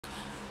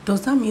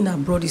Does that mean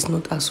abroad is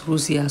not as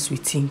rosy as we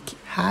think?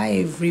 Hi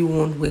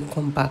everyone,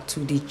 welcome back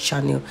to the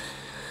channel.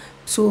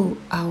 So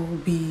I'll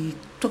be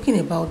talking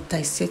about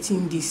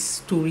dissecting this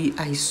story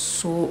I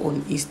saw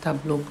on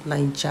Instablog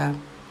Niger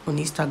on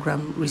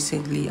Instagram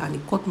recently, and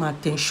it caught my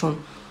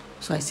attention.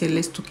 So I said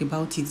let's talk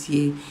about it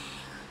here.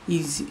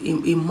 Is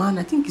a man,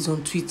 I think he's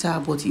on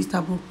Twitter, but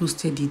Instablog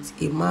posted it.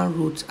 A man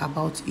wrote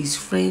about his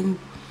friend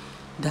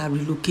that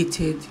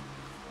relocated,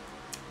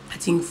 I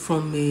think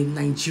from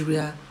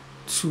Nigeria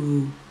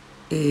to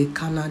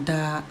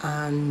Canada,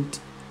 and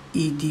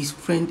his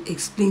friend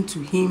explained to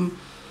him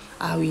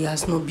how he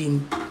has not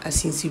been,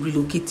 since he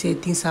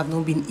relocated, things have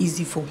not been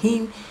easy for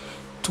him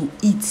to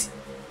eat.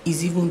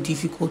 It's even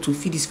difficult to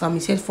feed his family.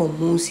 He said for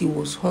months he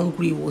was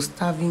hungry, he was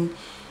starving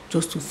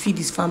just to feed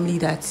his family,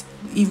 that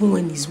even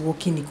when he's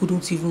working, he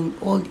couldn't even,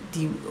 all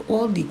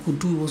he could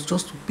do was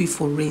just to pay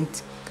for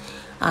rent.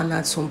 And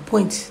at some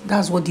point,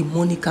 that's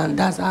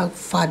how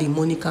far the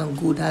money can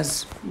go.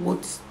 That's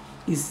what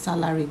his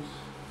salary.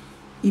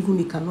 Even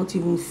he cannot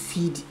even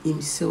feed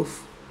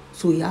himself,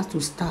 so he has to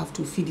starve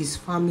to feed his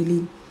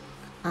family.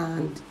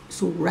 And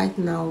so right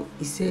now,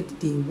 he said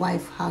the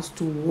wife has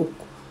to work,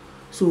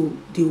 so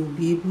they will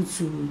be able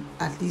to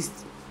at least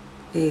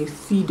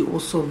feed or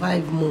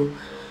survive more,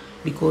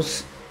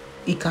 because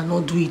he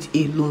cannot do it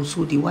alone.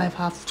 So the wife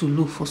have to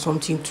look for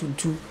something to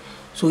do.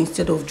 So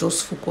instead of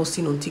just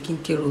focusing on taking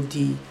care of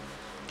the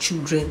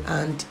children,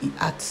 and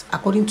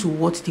according to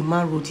what the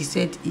man wrote, he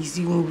said he's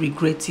even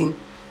regretting,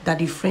 that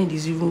the friend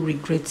is even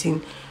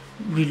regretting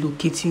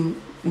relocating,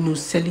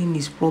 selling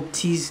his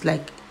properties,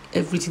 like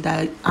everything.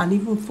 That, and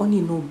even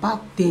funny, back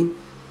then,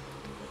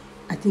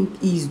 I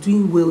think he's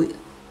doing well,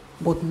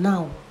 but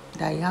now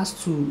that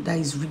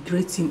he's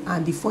regretting.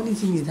 And the funny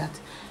thing is that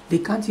they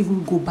can't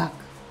even go back,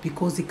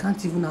 because they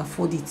can't even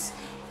afford it.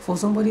 For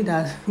somebody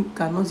that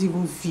cannot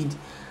even feed,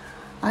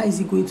 how is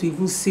he going to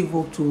even save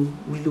up to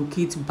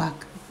relocate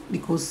back?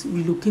 Because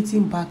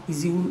relocating back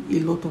is even a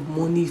lot of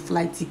money,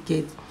 flight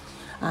ticket,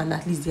 and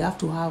at least they have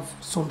to have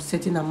some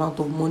certain amount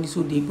of money,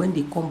 so when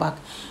they come back,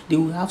 they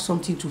will have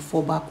something to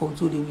fall back on,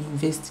 so they will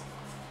invest.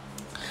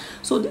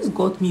 So this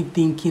got me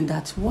thinking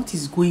that what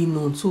is going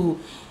on? So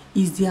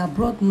is the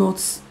abroad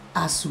not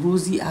as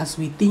rosy as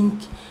we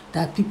think?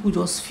 That people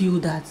just feel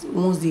that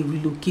once they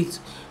relocate,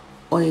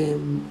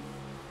 once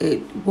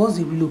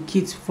they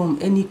relocate from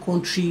any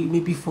country,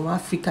 maybe from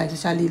Africa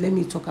especially, let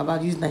me talk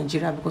about use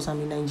Nigeria because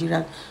I'm a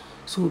Nigerian.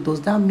 So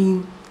does that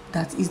mean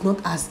that it's not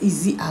as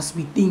easy as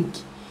we think?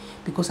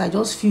 Because I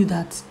just feel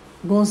that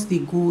once they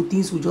go,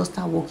 things will just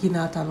start working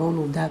out and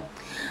all of that.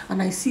 And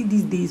I see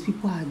these days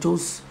people are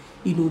just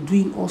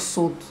doing all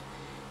sorts,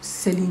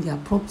 selling their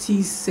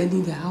properties,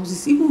 selling their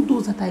houses. Even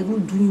those that are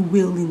even doing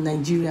well in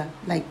Nigeria,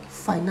 like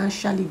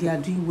financially they are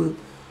doing well,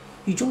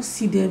 you just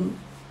see them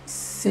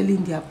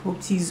selling their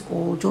properties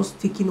or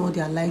just taking all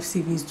their life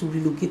savings to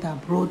relocate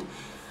abroad.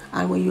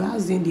 And when you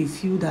ask them, they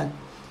feel that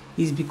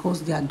it's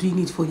because they are doing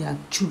it for their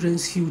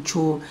children's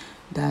future.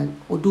 That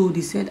although they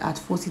said at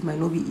first it might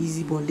not be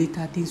easy, but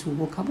later things will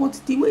work out. But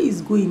the way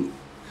it's going,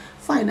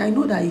 fine. I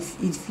know that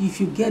if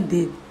you get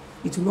there,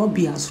 it will not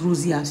be as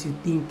rosy as you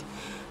think.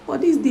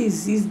 But these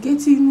days it's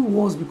getting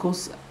worse,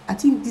 because I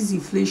think this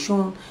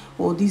inflation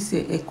or this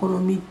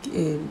economic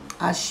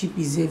hardship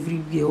is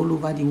everywhere, all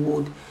over the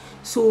world.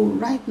 So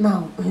right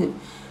now,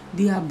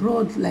 the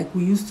abroad, like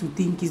we used to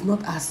think, is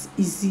not as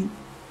easy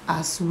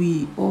as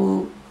we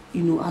all,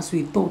 as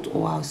we thought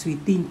or as we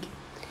think.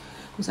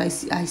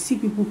 Because I see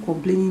people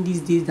complaining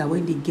these days that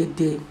when they get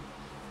there,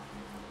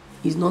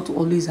 it's not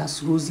always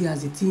as rosy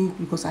as they think.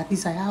 Because at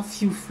least I have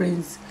few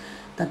friends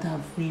that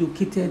have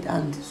relocated,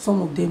 and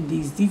some of them,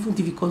 it's even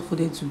difficult for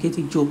them to get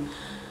a job.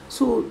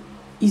 So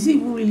is it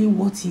even really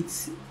worth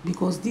it?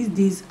 Because these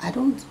days I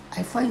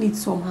find it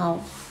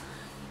somehow,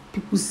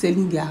 people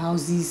selling their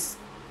houses,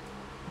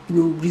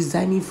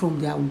 resigning from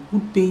their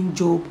good paying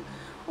job,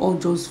 or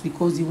just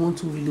because they want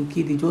to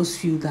relocate, they just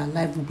feel that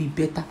life will be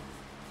better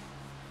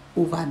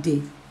over there.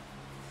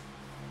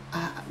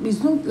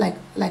 It's not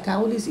like I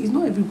always, it's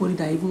not everybody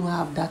that even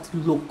have that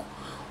luck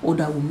or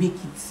that will make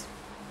it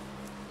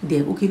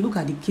there. Okay, look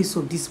at the case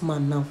of this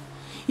man now.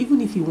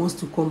 Even if he wants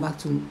to come back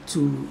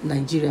to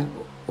Nigeria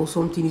or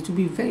something, it will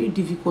be very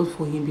difficult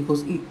for him,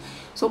 because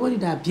somebody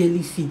that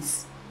barely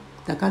feeds,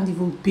 that can't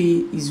even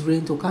pay his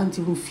rent or can't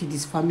even feed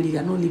his family, they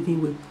are not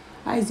living well,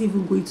 how is he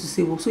even going to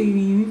save up? So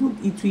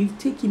it will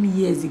take him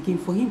years again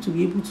for him to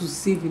be able to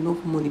save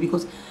enough money,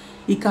 because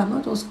he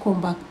cannot just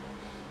come back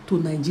to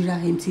Nigeria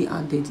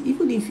empty-handed.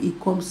 Even if he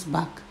comes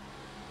back,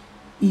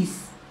 even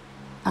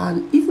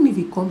if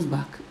he comes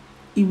back,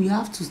 he will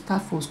have to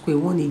start from square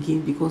one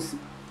again, because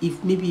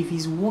if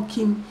he's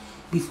working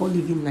before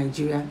leaving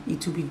Nigeria,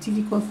 it will be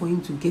difficult for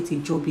him to get a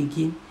job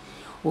again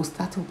or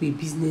start up a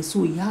business.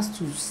 So he has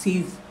to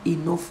save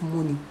enough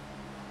money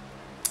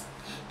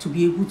to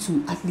be able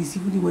to, at least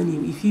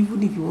even if he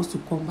wants to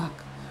come back,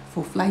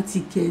 for flight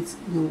tickets,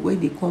 when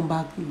they come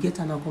back, you get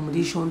an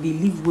accommodation, they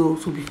live well,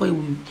 so before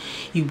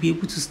he'll be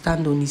able to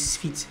stand on his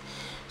feet.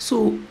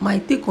 So my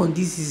take on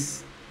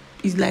this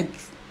is like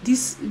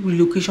this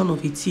relocation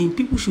of a team,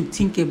 people should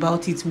think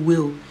about it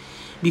well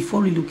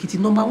before relocating.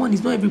 Number one,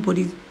 it's not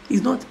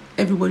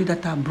everybody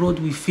that are abroad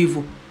with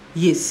favor.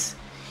 Yes,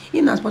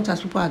 in as much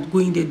as people are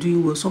going there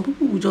doing well, some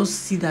people will just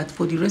see that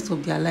for the rest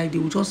of their life they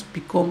will just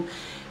become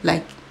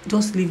like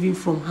just living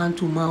from hand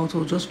to mouth,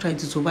 or just trying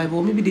to survive,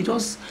 or maybe they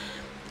just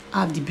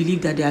have the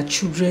belief that their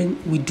children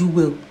will do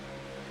well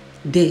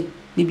there.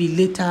 Maybe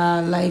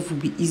later life will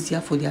be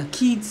easier for their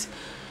kids.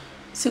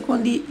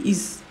 Secondly,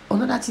 is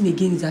another thing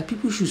again is that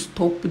people should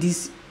stop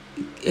this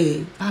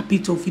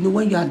habit of,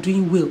 when you are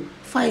doing well,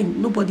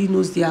 fine, nobody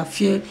knows, they are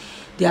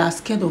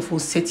scared of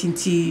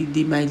uncertainty,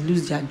 they might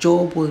lose their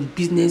job or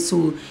business,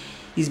 so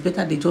it's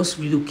better they just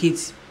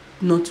relocate,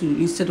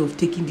 instead of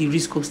taking the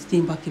risk of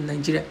staying back in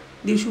Nigeria.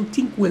 They should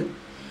think well.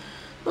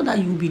 Not that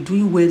you will be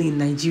doing well in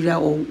Nigeria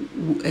or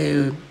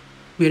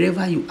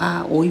wherever you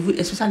are, or even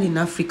especially in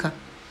Africa,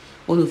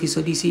 all of a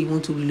sudden you say you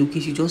want to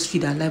relocate, you just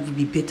feel that life will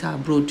be better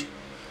abroad.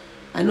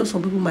 I know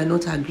some people might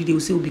not agree. They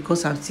will say,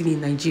 because I'm still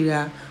in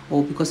Nigeria,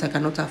 or because I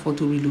cannot afford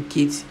to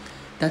relocate,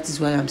 that is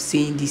why I'm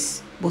saying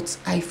this. But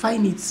I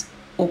find it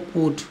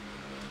awkward,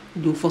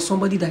 for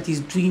somebody that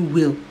is doing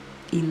well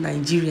in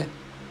Nigeria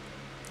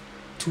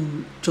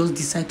to just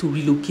decide to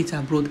relocate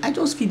abroad. I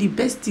just feel the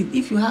best thing,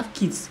 if you have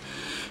kids,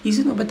 is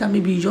it not better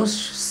maybe you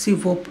just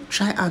save up,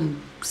 try and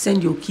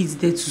send your kids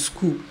there to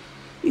school,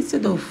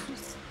 instead of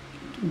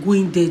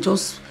going there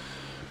just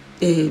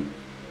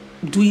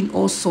doing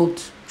all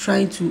sorts,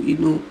 trying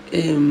to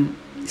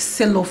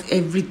sell off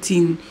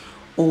everything,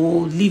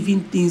 or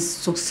living things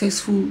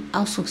successful,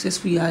 how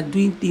successful you are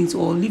doing things,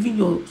 or living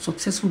your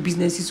successful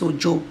businesses or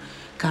job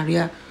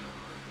career,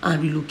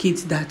 and relocate,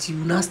 that you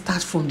will now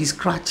start from the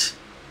scratch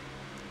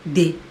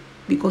there.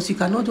 Because you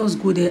cannot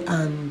just go there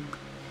and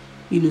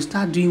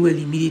start doing well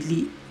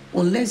immediately,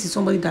 unless it's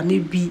somebody that may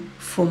be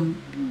from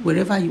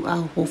wherever you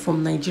are, or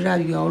from Nigeria,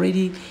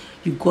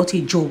 you got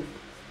a job.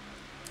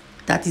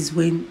 That is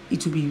when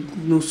it will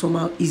be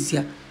somehow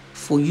easier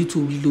for you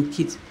to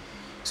relocate.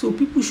 So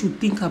people should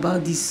think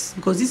about this,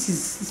 because this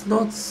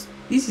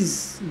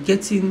is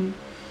getting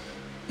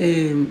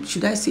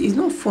should I say, it's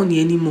not funny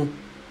anymore.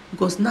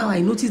 Because now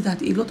I notice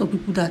that a lot of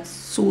people that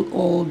sold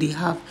all they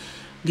have,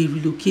 they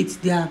relocate,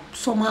 they are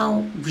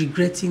somehow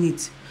regretting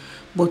it,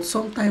 but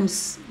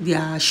sometimes they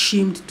are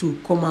ashamed to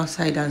come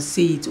outside and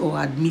say it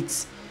or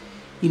admit.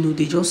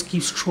 They just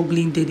keep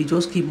struggling there, they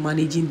just keep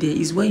managing there.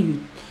 Is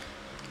when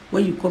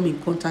you come in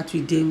contact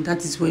with them,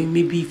 that is when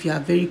maybe if you are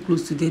very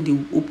close to them, they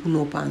will open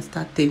up and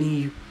start telling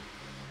you.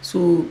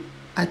 So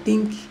I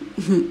think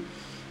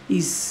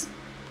is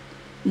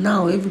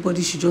now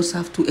everybody should just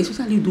have to,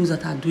 especially those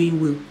that are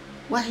doing well.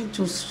 Why are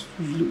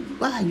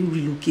you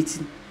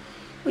relocating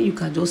when you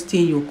can just stay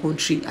in your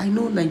country? I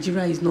know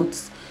Nigeria is not,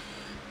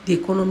 the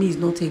economy is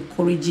not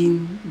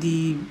encouraging,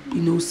 the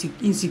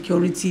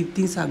insecurity,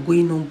 things are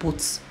going on,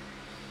 but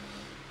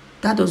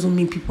that doesn't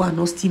mean people are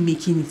not still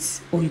making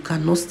it, or you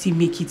cannot still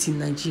make it in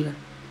Nigeria.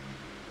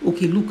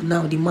 Okay, look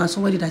now, the man,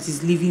 somebody that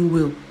is living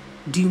well,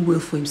 doing well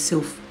for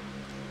himself,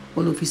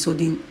 all of a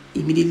sudden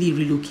immediately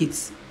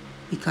relocates.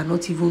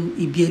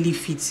 He barely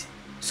fits.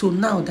 So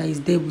now that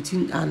is there with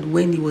him, and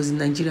when he was in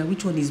Nigeria,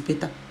 which one is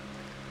better?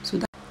 So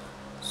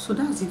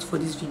that's it for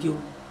this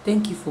video.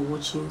 Thank you for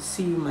watching.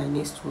 See you in my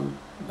next one.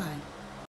 Bye.